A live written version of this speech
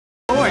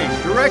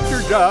Join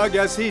Director Doug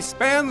as he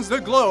spans the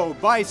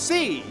globe by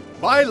sea,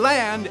 by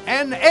land,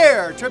 and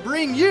air to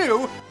bring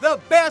you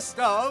the best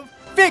of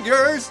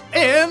Figures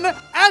in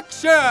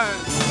Action!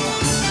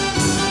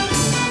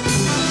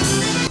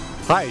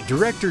 Hi,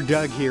 Director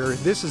Doug here.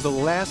 This is the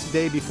last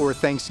day before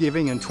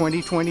Thanksgiving in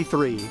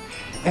 2023,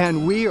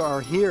 and we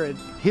are here at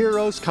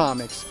Heroes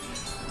Comics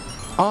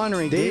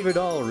honoring David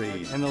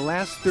Allred and the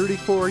last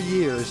 34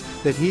 years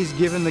that he's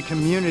given the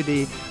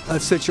community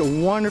such a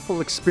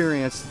wonderful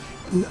experience,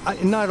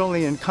 not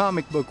only in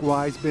comic book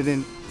wise, but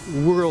in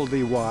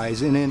worldly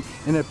wise, and in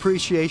an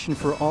appreciation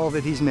for all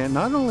that he's meant,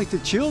 not only to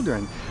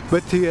children,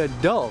 but to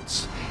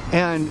adults.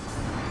 And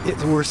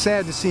we're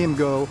sad to see him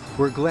go.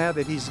 We're glad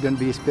that he's going to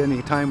be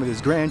spending time with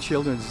his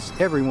grandchildren, as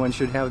everyone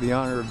should have the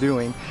honor of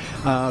doing.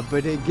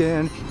 But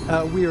again,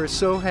 we are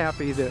so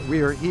happy that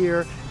we are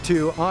here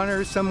to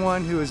honor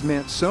someone who has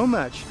meant so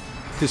much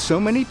to so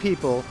many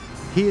people.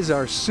 He is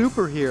our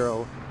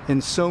superhero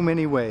in so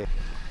many ways.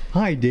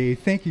 Hi Dave,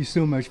 thank you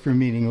so much for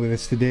meeting with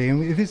us today.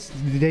 And this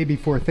is the day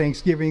before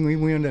Thanksgiving. We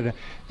wanted to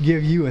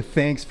give you a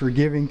thanks for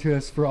giving to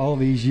us for all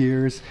these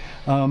years.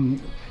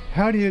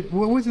 What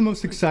was the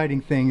most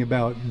exciting thing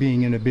about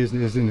being in a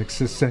business and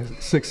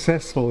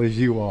successful as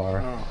you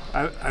are?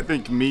 I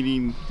think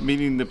meeting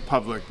the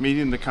public,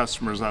 meeting the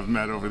customers I've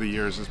met over the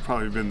years has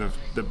probably been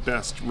the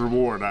best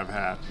reward I've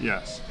had,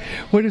 yes.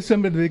 What are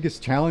some of the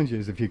biggest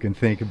challenges, if you can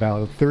think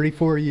about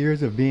 34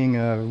 years of being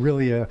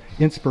really an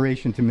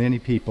inspiration to many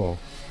people?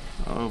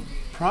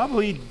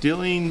 Probably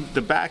dealing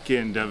the back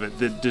end of it,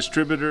 the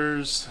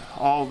distributors,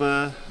 all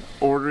the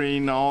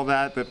ordering, all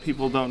that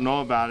people don't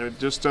know about. It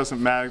just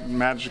doesn't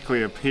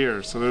magically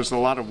appear. So there's a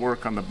lot of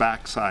work on the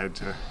back side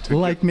to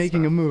like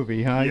making stuff. A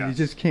movie, huh? Yes. You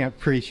just can't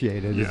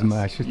appreciate it Yes. as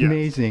much. It's Yes.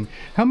 amazing.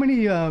 How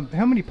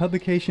many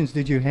publications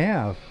did you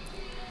have?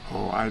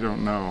 Oh, I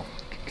don't know.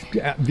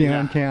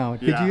 Beyond count.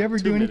 Did you ever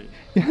do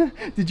many.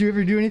 Did you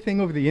ever do anything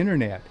over the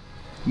internet?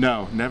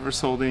 No, never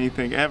sold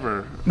anything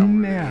ever over the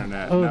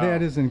internet. Oh, no.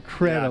 that is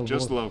incredible. Yeah,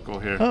 just local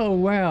here. Oh,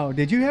 wow.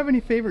 Did you have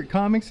any favorite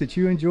comics that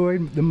you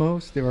enjoyed the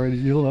most, or did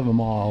you love them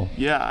all?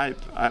 Yeah,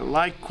 I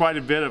like quite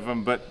a bit of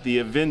them, but the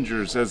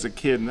Avengers as a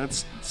kid, and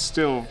that's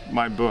still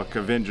my book,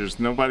 Avengers.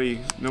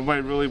 Nobody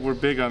really were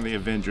big on the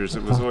Avengers.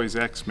 It was always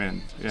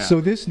X-Men. Yeah.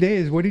 So this day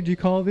is, what did you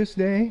call this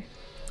day?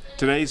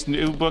 Today's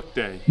New Book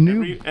Day.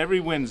 Every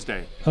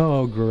Wednesday.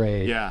 Oh,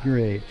 great. Yeah.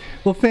 Great.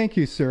 Well, thank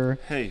you, sir.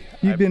 Hey,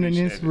 You've been an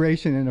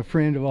inspiration and a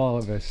friend of all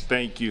of us.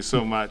 Thank you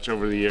so much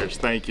over the years.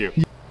 Thank you.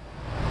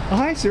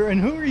 Hi, sir,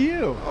 and who are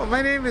you? Oh,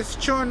 my name is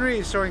Chon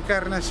Reese, or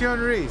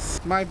Encarnacion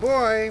Reese. My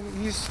boy,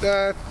 he's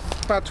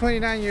about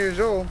 29 years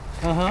old,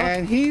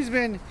 and he's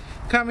been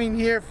coming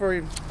here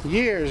for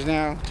years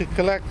now to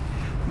collect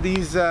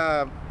these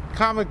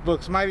comic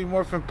books, Mighty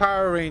Morphin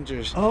Power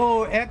Rangers.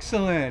 Oh,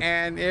 excellent.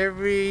 And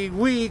every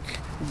week,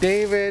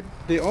 David,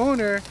 the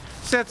owner,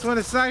 sets one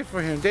aside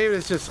for him. David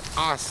is just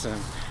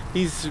awesome.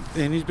 He's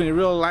been a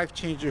real life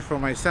changer for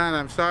my son.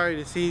 I'm sorry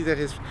to see that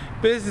his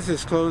business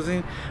is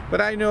closing,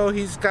 but I know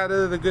he's got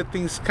other good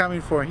things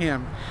coming for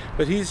him.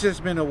 But he's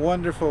just been a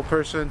wonderful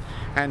person,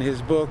 and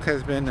his book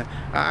has been,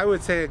 I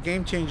would say, a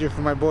game changer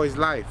for my boy's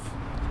life.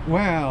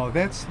 Wow,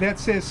 that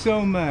says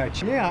so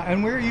much. Yeah,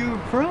 and where are you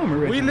from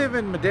originally? We live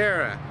in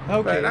Madera.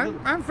 Okay. But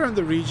I'm from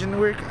the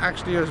region. We're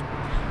actually,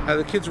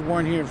 the kids were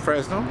born here in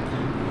Fresno.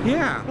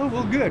 Yeah. Oh,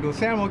 well, good. Well,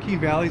 San Joaquin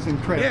Valley is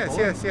incredible.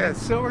 Yes. And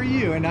so are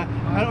you. And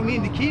I don't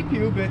mean to keep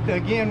you, but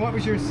again, what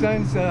was your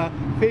son's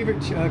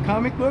favorite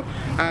comic book?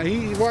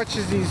 He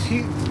watches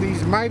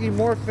these Mighty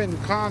Morphin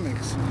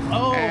comics.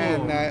 Oh.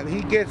 And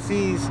he gets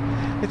these.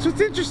 It's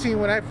what's interesting,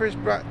 when I first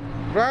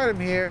brought him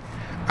here,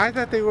 I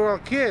thought they were all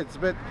kids,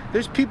 but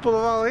there's people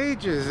of all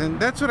ages, and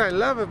that's what I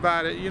love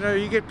about it. You know,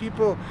 you get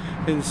people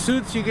in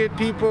suits, you get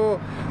people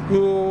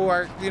who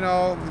are, you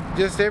know,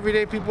 just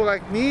everyday people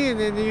like me, and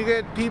then you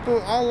get people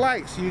all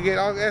likes, you get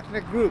all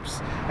ethnic groups,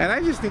 and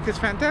I just think it's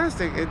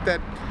fantastic that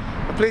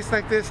a place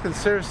like this can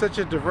serve such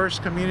a diverse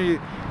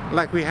community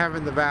like we have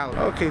in the Valley.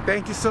 Okay,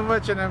 thank you so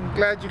much, and I'm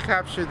glad you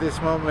captured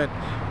this moment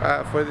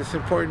for this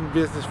important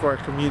business for our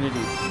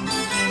community.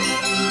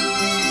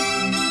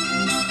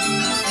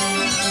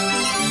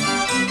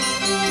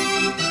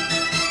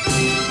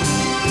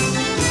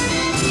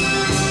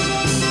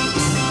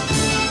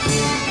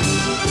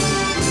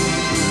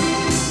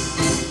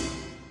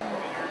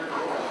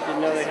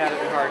 Know they had it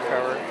in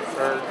hardcover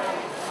or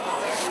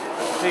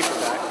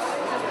paperback.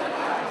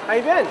 How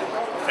you been?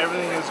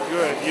 Everything is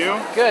good. You?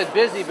 Good,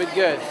 busy but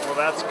good. Well,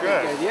 that's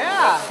good.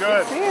 Yeah, That's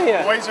good. seeing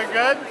you. Boys are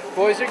good?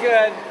 Boys are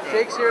good.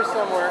 Jake's here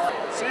somewhere.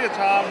 See you,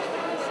 Tom.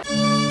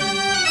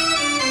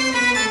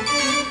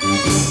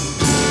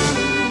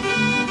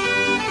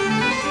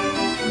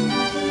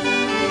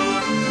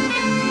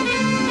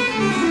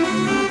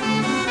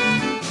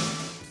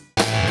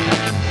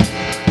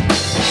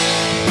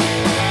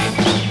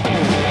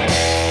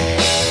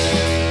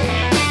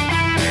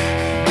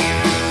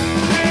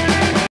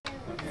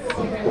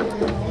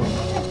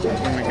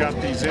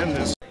 In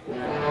this.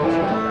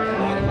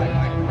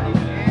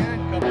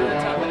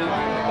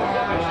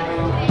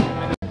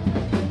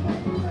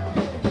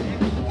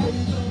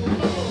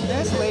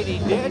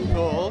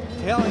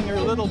 telling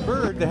her little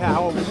bird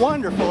how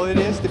wonderful it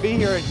is to be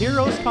here at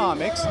Heroes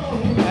Comics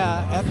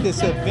at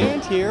this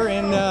event here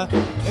in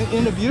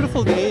a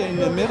beautiful day in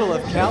the middle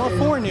of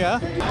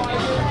California. And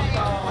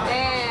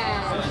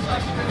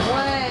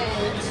 1,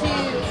 2,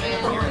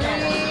 and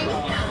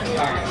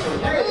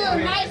 3.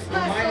 Ooh, nice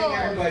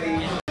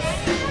muscle.